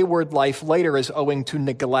child's wayward life later is owing to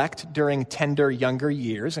neglect during tender younger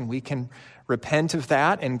years, and we can repent of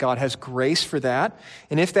that, and God has grace for that.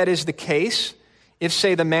 And if that is the case, if,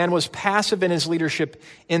 say, the man was passive in his leadership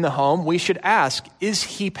in the home, we should ask, is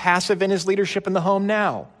he passive in his leadership in the home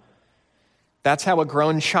now? That's how a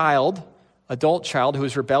grown child, adult child who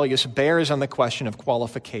is rebellious, bears on the question of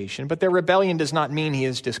qualification, but their rebellion does not mean he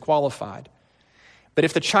is disqualified. But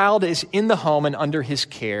if the child is in the home and under his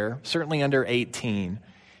care, certainly under 18,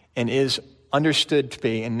 and is understood to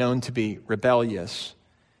be and known to be rebellious,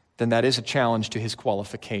 then that is a challenge to his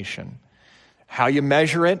qualification. How you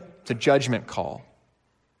measure it It's a judgment call.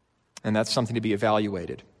 And that's something to be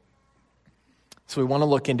evaluated. So we want to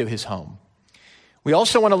look into his home. We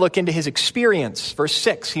also want to look into his experience. Verse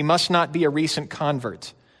 6, he must not be a recent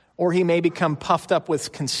convert, or he may become puffed up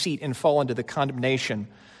with conceit and fall into the condemnation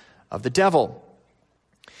of the devil.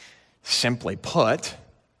 Simply put,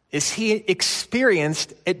 is he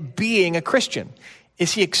experienced at being a Christian?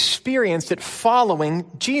 Is he experienced at following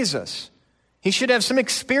Jesus? He should have some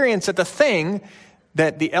experience at the thing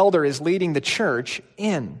that the elder is leading the church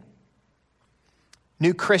in.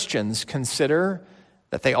 New Christians consider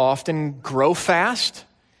that they often grow fast,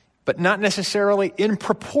 but not necessarily in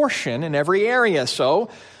proportion in every area. So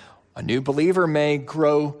a new believer may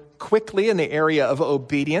grow quickly in the area of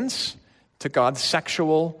obedience to God's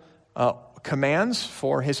sexual commands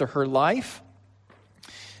for his or her life.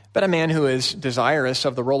 But a man who is desirous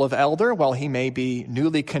of the role of elder, while he may be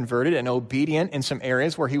newly converted and obedient in some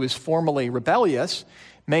areas where he was formerly rebellious,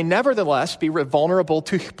 may nevertheless be vulnerable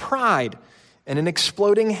to pride and an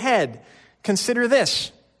exploding head. Consider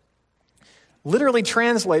this. Literally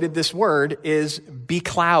translated, this word is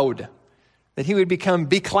becloud. That he would become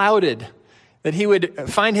beclouded. That he would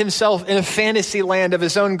find himself in a fantasy land of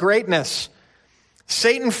his own greatness.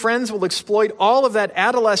 Satan, friends, will exploit all of that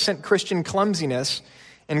adolescent Christian clumsiness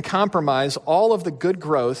and compromise all of the good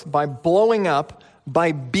growth by blowing up,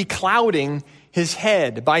 by beclouding his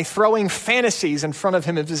head, by throwing fantasies in front of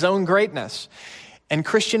him of his own greatness. And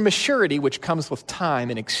Christian maturity, which comes with time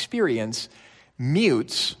and experience,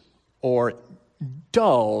 mutes or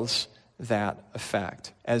dulls that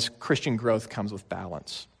effect as Christian growth comes with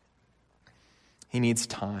balance. He needs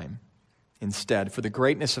time instead for the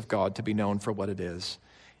greatness of God to be known for what it is,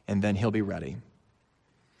 and then he'll be ready.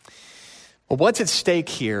 Well, what's at stake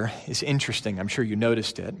here is interesting. I'm sure you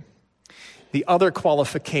noticed it. The other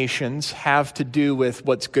qualifications have to do with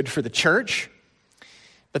what's good for the church,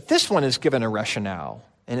 but this one is given a rationale,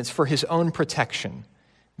 and it's for his own protection,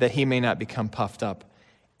 that he may not become puffed up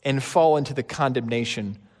and fall into the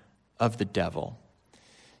condemnation of the devil.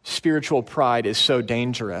 Spiritual pride is so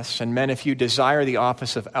dangerous, and men, if you desire the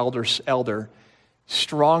office of elder,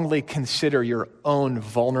 strongly consider your own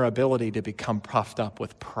vulnerability to become puffed up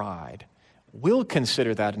with pride. We'll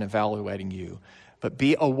consider that in evaluating you, but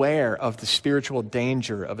be aware of the spiritual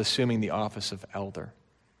danger of assuming the office of elder.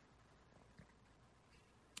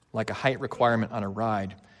 Like a height requirement on a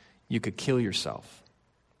ride, you could kill yourself.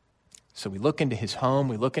 So we look into his home,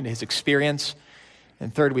 we look into his experience,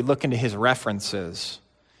 and third, we look into his references.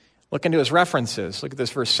 Look into his references. Look at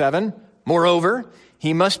this, verse 7. Moreover,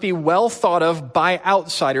 he must be well thought of by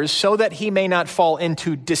outsiders so that he may not fall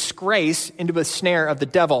into disgrace, into a snare of the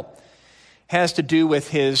devil. Has to do with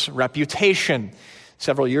his reputation.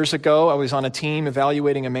 Several years ago, I was on a team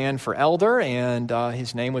evaluating a man for elder, and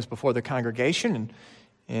his name was before the congregation,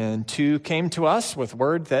 and two came to us with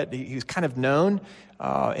word that he was kind of known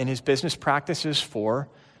in his business practices for,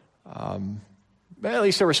 at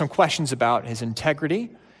least there were some questions about his integrity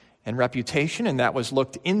and reputation, and that was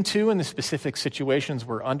looked into, and the specific situations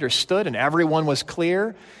were understood, and everyone was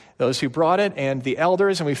clear, those who brought it and the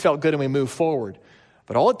elders, and we felt good and we moved forward.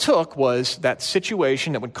 But all it took was that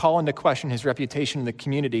situation that would call into question his reputation in the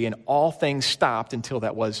community, and all things stopped until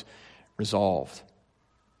that was resolved.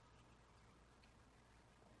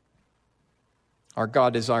 Our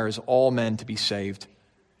God desires all men to be saved,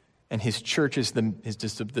 and his church is the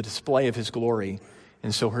display of his glory,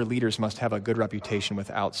 and so her leaders must have a good reputation with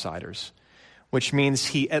outsiders, which means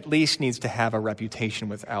he at least needs to have a reputation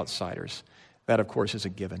with outsiders. That, of course, is a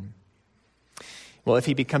given. Well, if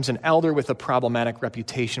he becomes an elder with a problematic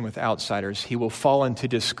reputation with outsiders, he will fall into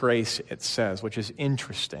disgrace, it says, which is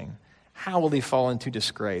interesting. How will he fall into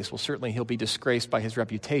disgrace? Well, certainly he'll be disgraced by his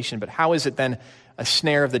reputation, but how is it then a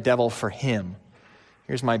snare of the devil for him?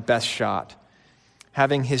 Here's my best shot.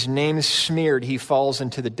 Having his name smeared, he falls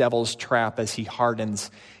into the devil's trap as he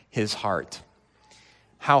hardens his heart.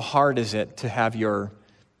 How hard is it to have your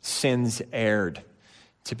sins aired,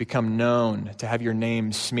 to become known, to have your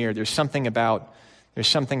name smeared? There's something about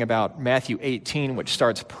Matthew 18, which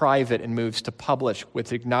starts private and moves to public,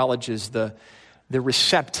 which acknowledges the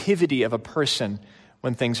receptivity of a person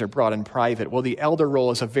when things are brought in private. Well, the elder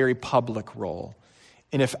role is a very public role.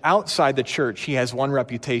 And if outside the church he has one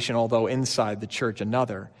reputation, although inside the church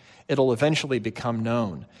another, it'll eventually become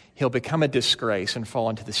known. He'll become a disgrace and fall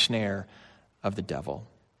into the snare of the devil.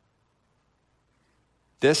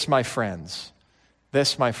 This, my friends,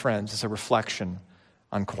 is a reflection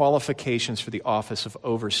on qualifications for the office of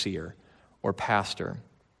overseer or pastor.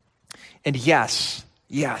 And yes,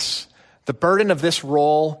 the burden of this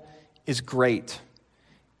role is great,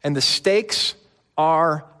 and the stakes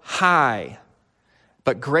are high.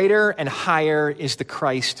 but greater and higher is the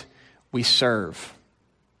Christ we serve.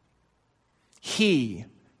 He,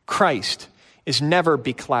 Christ, is never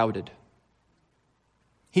beclouded.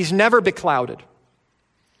 He's never beclouded.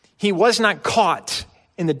 He was not caught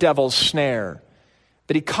in the devil's snare,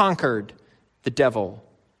 but he conquered the devil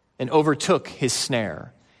and overtook his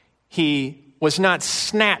snare. He was not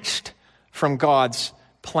snatched from God's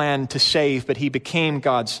plan to save, but he became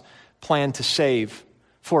God's plan to save.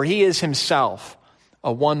 For he is himself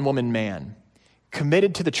a one-woman man,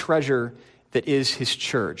 committed to the treasure that is his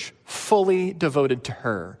church, fully devoted to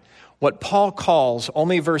her. What Paul calls,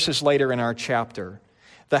 only verses later in our chapter,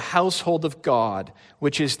 the household of God,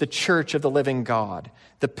 which is the church of the living God,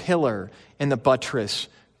 the pillar and the buttress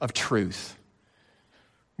of truth.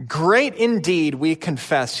 Great indeed, we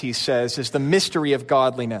confess, he says, is the mystery of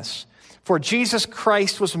godliness. For Jesus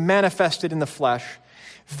Christ was manifested in the flesh,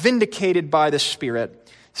 vindicated by the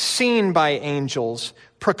Spirit, seen by angels,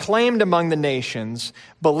 proclaimed among the nations,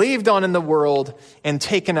 believed on in the world, and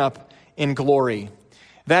taken up in glory.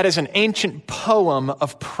 That is an ancient poem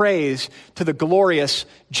of praise to the glorious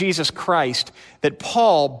Jesus Christ that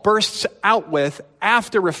Paul bursts out with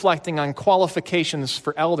after reflecting on qualifications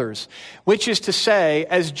for elders, which is to say,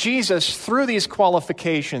 as Jesus, through these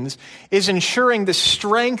qualifications, is ensuring the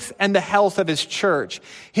strength and the health of his church,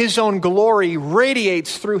 his own glory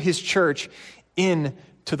radiates through his church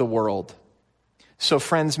into the world. So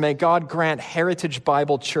friends, may God grant Heritage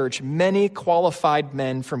Bible Church many qualified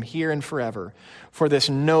men from here and forever for this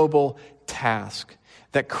noble task,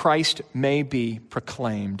 that Christ may be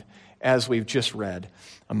proclaimed, as we've just read,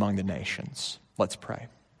 among the nations. Let's pray.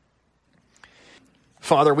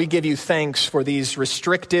 Father, we give you thanks for these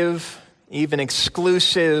restrictive, even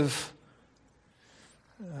exclusive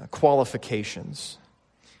qualifications.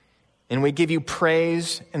 And we give you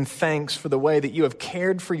praise and thanks for the way that you have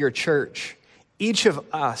cared for your church, each of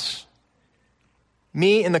us,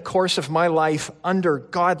 me in the course of my life under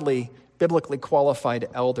godly, biblically qualified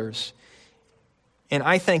elders. And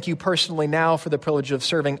I thank you personally now for the privilege of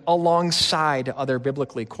serving alongside other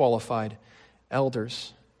biblically qualified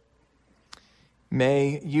elders.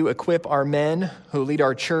 May you equip our men who lead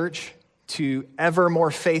our church to ever more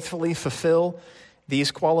faithfully fulfill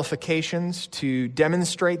these qualifications, to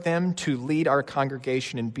demonstrate them, to lead our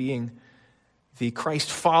congregation in being the Christ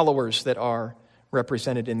followers that are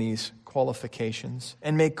represented in these qualifications.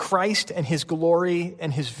 And may Christ and his glory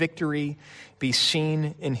and his victory be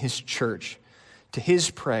seen in his church, to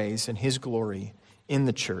his praise and his glory in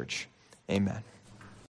the church. Amen.